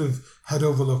kind of sort of had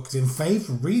overlooked in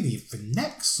favour, really, for the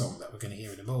next song that we're going to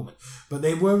hear in a moment. But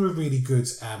they were a really good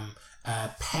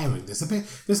pairing.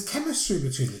 There's chemistry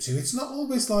between the two. It's not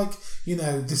always like,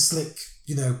 the slick,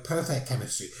 perfect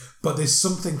chemistry, but there's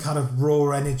something kind of raw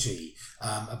energy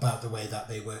about the way that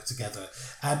they work together.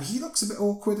 He looks a bit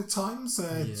awkward at times,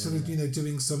 sort of,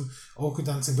 doing some awkward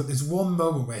dancing, but there's one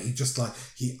moment where he just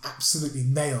he absolutely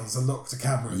nails a look to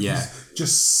camera. Yeah. He's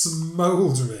just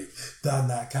smouldering down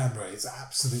that camera. It's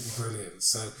absolutely brilliant.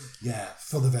 So yeah,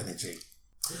 full of energy.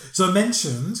 So I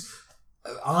mentioned,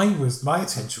 my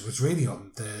attention was really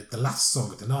on the last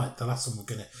song of the night, the last song we're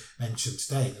going to mention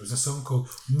today. There was a song called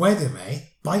Muérdeme,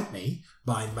 Bite Me,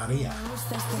 by Maria.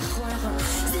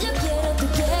 Si yo quiero, tú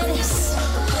quieres.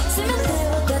 Si me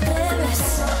atrevo, te atreves.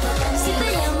 Si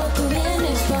te llamo, tú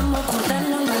vienes. Vamos a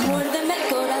cortarnos, muérdeme el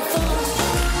corazón.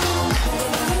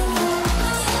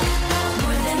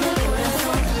 Muérdeme el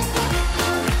corazón.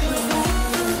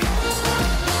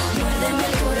 Muérdeme el corazón. Muérdeme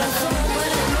el corazón.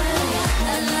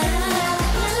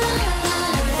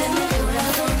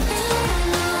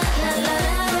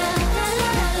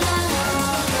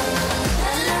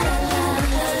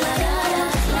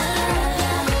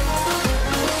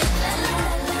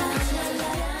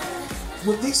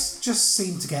 Well, this just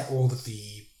seemed to get all of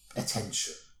the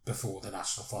attention before the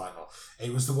national final.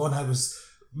 It was the one I was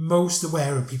most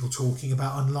aware of people talking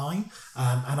about online,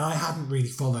 and I hadn't really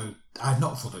followed. I had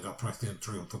not followed up Press the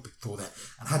Triumph before then,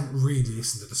 and hadn't really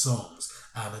listened to the songs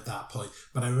at that point.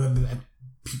 But I remember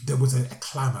there was a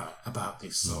clamour about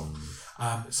this song.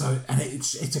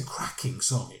 It's a cracking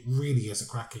song. It really is a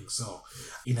cracking song.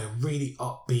 Really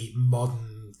upbeat,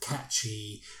 modern,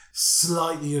 catchy,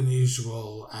 slightly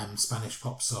unusual Spanish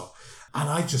pop song. And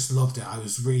I just loved it. I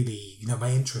was really,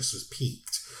 my interest was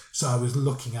piqued. So I was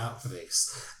looking out for this.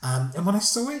 And when I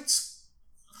saw it, I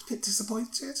was a bit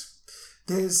disappointed.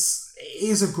 it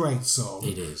is a great song.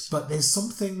 It is. But there's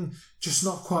something just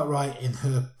not quite right in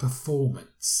her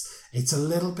performance. It's a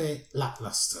little bit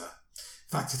lackluster.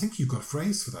 In fact, I think you've got a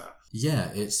phrase for that.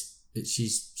 Yeah, she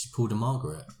pulled a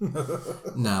Margaret.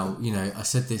 Now, I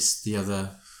said this the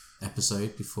other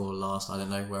episode before last. I don't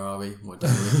know, where are we? What day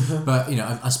are we? But,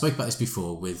 I spoke about this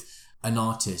before with an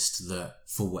artist that,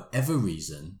 for whatever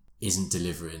reason, isn't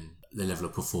delivering the level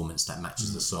of performance that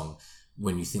matches the song.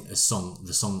 When you think the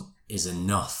song is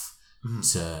enough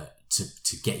to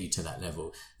get you to that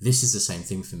level. This is the same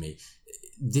thing for me.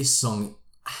 This song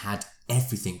had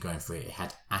everything going for it. It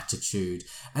had attitude,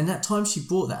 and at times she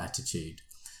brought that attitude.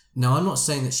 Now, I'm not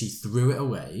saying that she threw it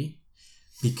away,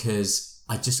 because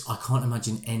I can't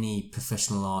imagine any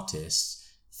professional artist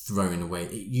throwing away.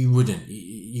 You wouldn't.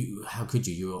 How could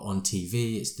you? You're on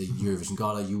TV. It's the Eurovision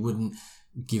Gala. You wouldn't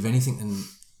give anything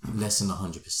less than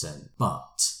 100%.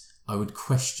 But I would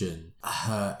question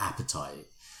her appetite,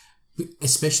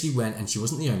 especially when, and she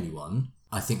wasn't the only one.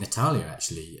 I think Natalia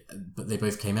actually, but they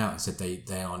both came out and said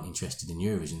they aren't interested in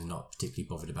Eurovision. They're not particularly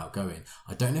bothered about going.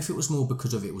 I don't know if it was more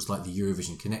because of it was like the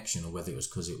Eurovision connection, or whether it was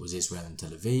because it was Israel and Tel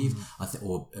Aviv,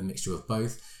 or a mixture of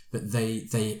both. But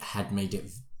they had made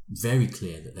it very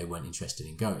clear that they weren't interested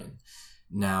in going.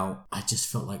 Now, I just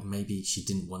felt like maybe she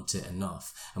didn't want it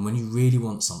enough. And when you really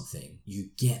want something, you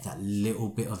get that little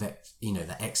bit of, that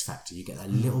X factor. You get that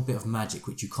little bit of magic,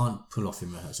 which you can't pull off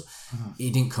in rehearsal.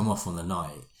 It didn't come off on the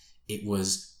night. It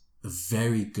was a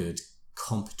very good,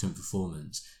 competent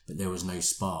performance, but there was no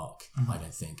spark, I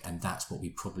don't think. And that's what we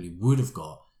probably would have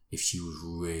got if she was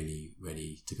really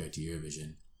ready to go to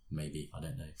Eurovision. Maybe, I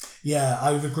don't know. Yeah,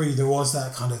 I would agree. There was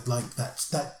that kind of like that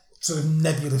sort of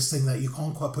nebulous thing that you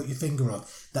can't quite put your finger on,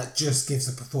 that just gives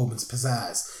a performance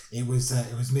pizzazz. It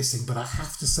was missing. But I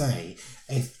have to say,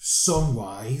 if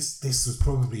song-wise, this was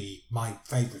probably my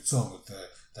favourite song of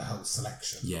the whole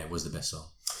selection. Yeah, it was the best song.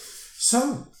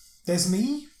 So, there's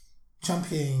me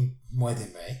championing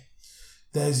Muérdeme.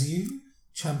 There's you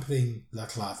championing La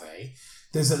Clave.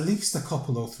 There's at least a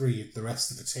couple or three of the rest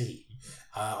of the team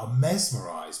are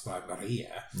mesmerised by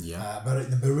Maria. Yeah.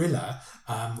 The Barilla,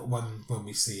 when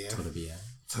we see her.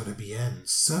 Todo bien.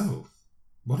 So,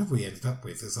 what have we ended up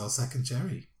with as our second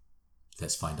cherry?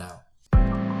 Let's find out.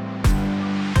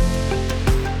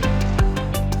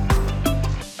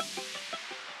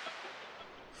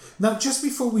 Now, just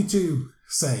before we do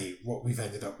say what we've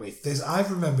ended up with, I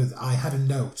remember that I had a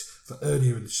note for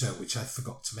earlier in the show which I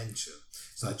forgot to mention.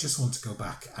 So I just want to go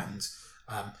back and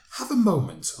have a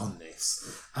moment on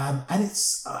this. And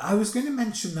I was going to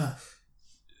mention that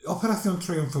Operación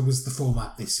Triunfo was the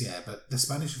format this year, but the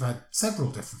Spanish have had several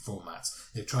different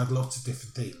formats. They've tried lots of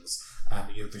different things.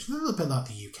 Eurovision, a little bit like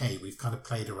the UK, we've kind of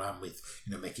played around with,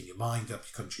 making your mind up,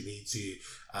 your country needs you,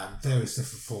 various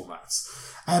different formats.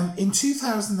 In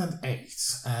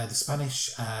 2008, the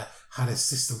Spanish had a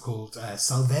system called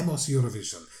Salvemos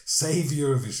Eurovision, Save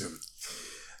Eurovision,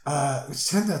 which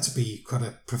turned out to be quite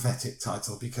a prophetic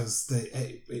title, because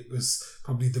it was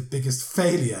probably the biggest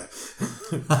failure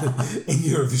in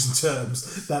Eurovision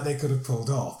terms that they could have pulled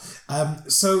off.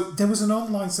 So there was an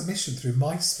online submission through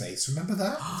MySpace, remember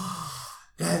that?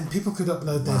 And people could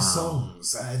upload their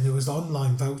songs, and there was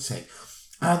online voting.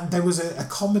 And there was a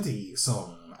comedy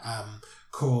song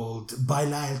called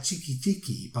Baila el Chiqui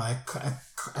Chiqui by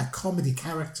a comedy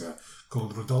character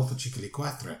called Rodolfo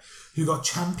Chiquilicuatre, who got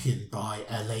championed by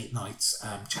a late night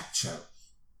chat show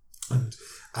and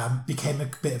became a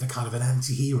bit of a kind of an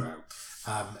anti-hero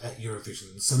at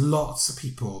Eurovision. So lots of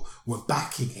people were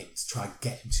backing him to try and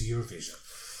get him to Eurovision.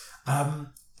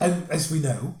 And as we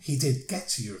know, he did get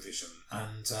to Eurovision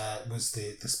and was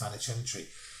the Spanish entry.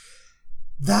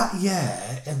 That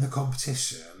year in the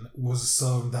competition was a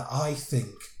song that I think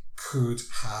could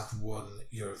have won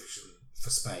Eurovision for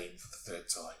Spain for the third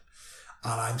time.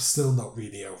 And I'm still not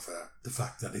really over the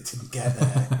fact that it didn't get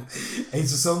there.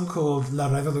 It's a song called La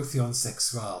Revolución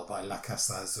Sexual by La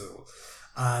Casa Azul.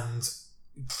 And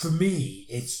for me,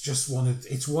 it's one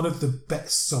of the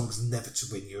best songs never to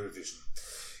win Eurovision.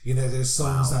 There's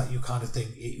songs that you kind of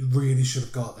think it really should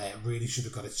have got there, it really should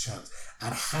have got its chance.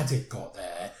 And had it got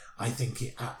there, I think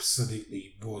it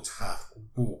absolutely would have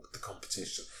walked the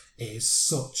competition. It is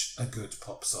such a good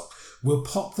pop song. We'll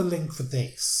pop the link for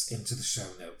this into the show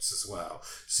notes as well.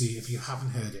 So if you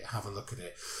haven't heard it, have a look at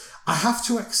it. I have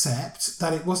to accept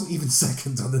that it wasn't even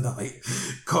second on the night.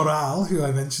 Coral, who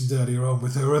I mentioned earlier on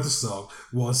with her other song,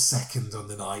 was second on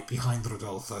the night behind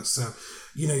Rodolfo. So,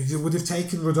 you would have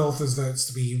taken Rodolfo's votes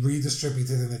to be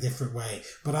redistributed in a different way.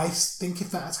 But I think if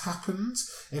that had happened,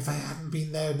 if I hadn't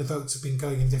been there and the votes had been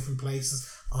going in different places,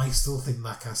 I still think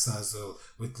La Casa Azul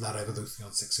with La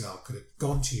Revolución Sexual could have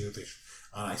gone to Eurovision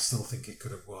and I still think it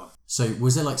could have won. So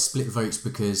was there like split votes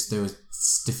because there were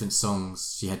different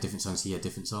songs? She had different songs, he had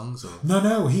different songs, or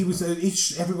No. He was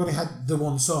everybody had the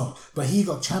one song, but he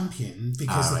got champion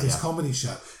because of this comedy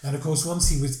show. And of course, once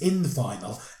he was in the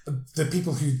final, the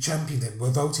people who championed him were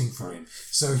voting for him,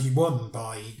 so he won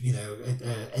by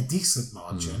a decent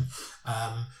margin.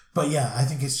 But yeah, I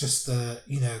think it's just that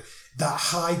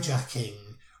hijacking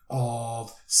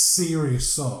of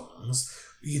serious songs.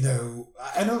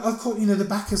 And of course, the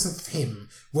backers of him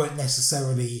weren't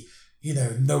necessarily,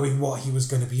 knowing what he was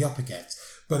going to be up against.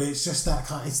 But it's just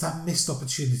it's that missed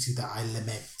opportunity that I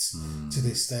lament to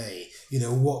this day.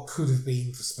 What could have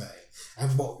been for Spain,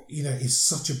 and what, is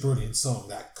such a brilliant song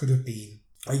that could have been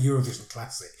a Eurovision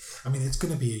classic. I mean, it's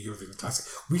going to be a Eurovision classic.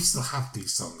 We still have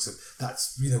these songs, and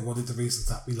that's, one of the reasons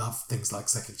that we love things like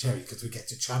Second Cherry, because we get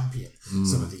to champion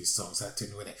some of these songs that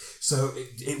didn't win it. So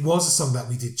it was a song that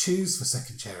we did choose for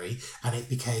Second Cherry, and it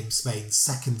became Spain's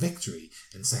second victory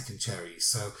in Second Cherry.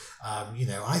 So,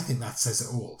 I think that says it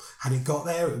all. Had it got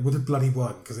there, it would have bloody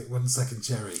won, because it won Second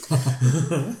Cherry.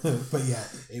 But yeah,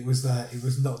 it was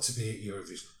not to be at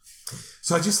Eurovision.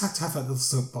 So I just had to have that little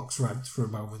soapbox rant for a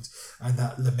moment, and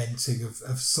that lamenting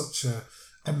of such a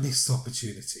missed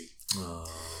opportunity. Oh.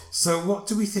 So what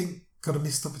do we think got a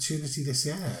missed opportunity this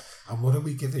year, and what are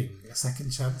we giving a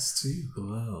second chance to?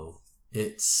 Well,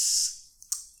 it's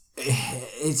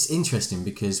interesting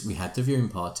because we had the viewing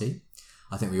party.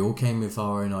 I think we all came with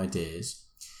our own ideas,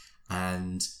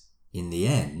 and in the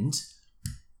end,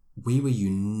 we were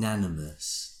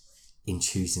unanimous in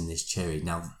choosing this cherry.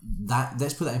 Now,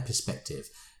 let's put that in perspective.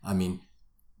 I mean,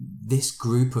 this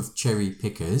group of cherry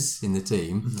pickers in the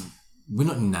team, we're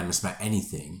not unanimous about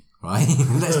anything, right?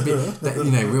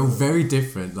 We're all very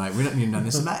different. Like, we're not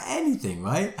unanimous about anything,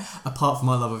 right? Apart from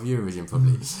our love of Eurovision,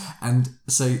 probably. And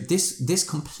so this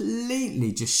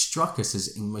completely just struck us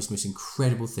as the most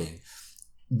incredible thing.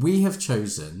 We have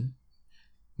chosen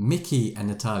Mickey and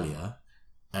Natalia,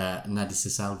 Nadie Se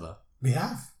Salva. We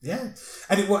have, yeah.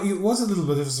 And it was a little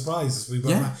bit of a surprise as we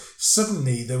went around.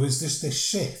 Suddenly there was just this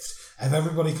shift of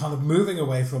everybody kind of moving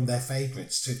away from their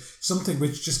favourites to something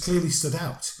which just clearly stood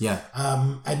out. Yeah.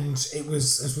 And it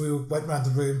was, as we went around the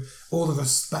room, all of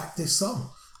us backed this song.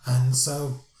 And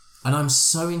I'm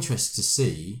so interested to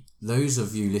see those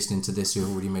of you listening to this who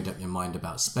have already made up your mind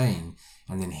about Spain,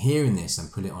 and then hearing this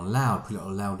and put it on loud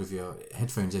with your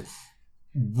headphones in.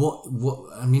 What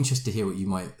I'm interested to hear what you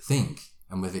might think,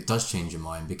 and whether it does change your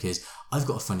mind, because I've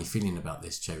got a funny feeling about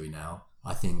this cherry now.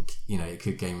 I think, it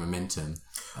could gain momentum.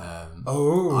 Cards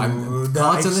on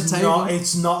the table.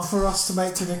 It's not for us to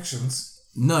make predictions.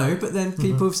 No, but then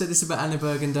people have said this about Anna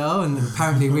Bergendahl, and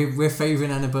apparently we're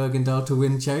favouring Anna Bergendahl to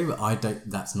win cherry, but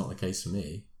that's not the case for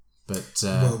me. But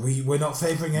we're not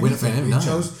favouring anything.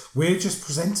 We're just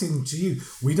presenting to you.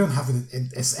 We don't have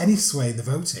any sway in the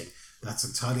voting. That's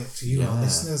entirely up to you, our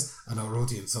listeners, and our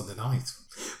audience on the night.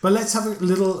 But let's have a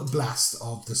little blast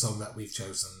of the song that we've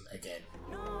chosen again.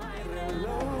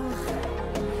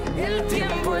 El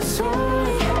tiempo es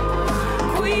hoy,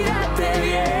 cuídate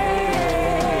bien.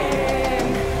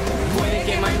 Puede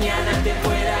que mañana te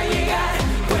pueda llegar,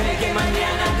 puede que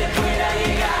mañana te pueda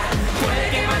llegar, puede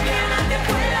que mañana te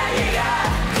pueda llegar.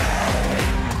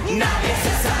 Nadie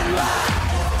se salva.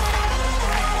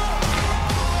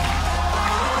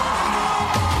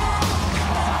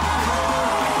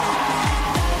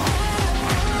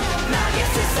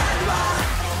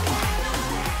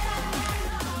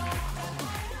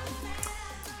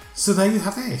 So there you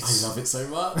have it. I love it so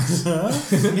much.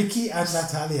 Mickey and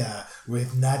Natalia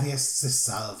with Nadie Se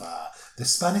Salva, the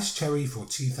Spanish cherry for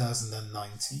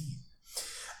 2019.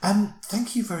 And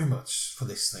thank you very much for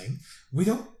listening. We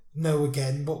don't know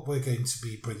again what we're going to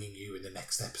be bringing you in the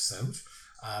next episode.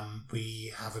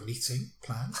 We have a meeting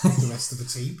planned with the rest of the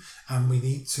team, and we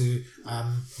need to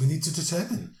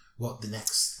determine what the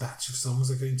next batch of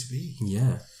songs are going to be.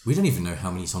 Yeah. We don't even know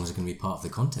how many songs are going to be part of the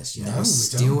contest yet. No, we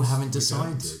still haven't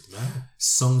decided. No.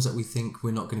 Songs that we think we're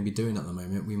not going to be doing at the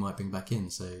moment, we might bring back in.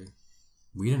 So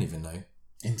we don't even know.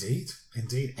 Indeed.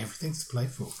 Everything's to play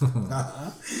for.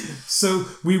 So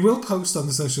we will post on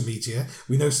the social media.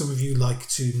 We know some of you like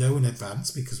to know in advance,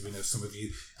 because we know some of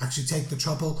you actually take the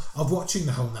trouble of watching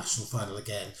the whole national final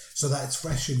again, so that it's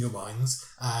fresh in your minds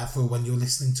for when you're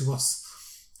listening to us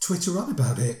Twitter on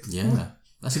about it. Yeah,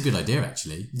 that's a good idea,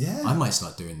 actually. Yeah, I might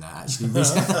start doing that, actually.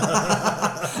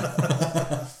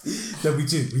 No, we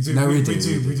do. We do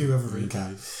have a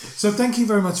recap. So thank you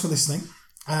very much for listening.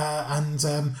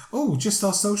 Just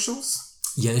our socials.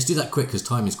 Yeah, let's do that quick because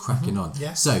time is cracking on.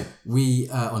 Yeah. So we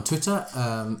on Twitter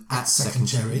at Second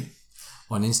Cherry.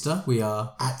 On Insta we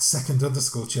are at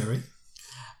 @second_cherry.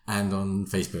 And on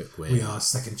Facebook, we are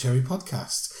Second Cherry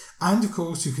Podcast. And of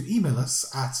course, you can email us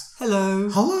at hello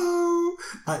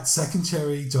at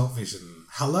secondcherry.vision.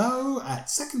 Hello at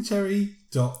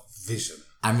secondcherry.vision.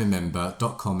 And remember,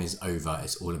 .com is over.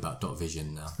 It's all about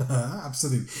 .vision now.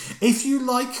 Absolutely. If you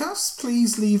like us,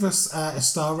 please leave us a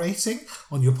star rating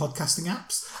on your podcasting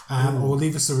apps or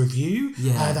leave us a review.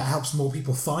 Yeah. That helps more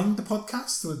people find the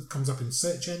podcast. So it comes up in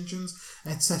search engines,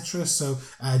 etc. So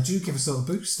do give us a little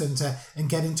boost and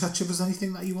get in touch if there's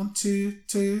anything that you want to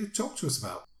talk to us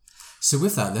about. So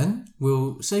with that then,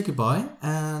 we'll say goodbye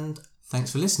and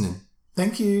thanks for listening.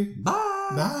 Thank you. Bye.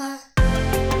 Bye.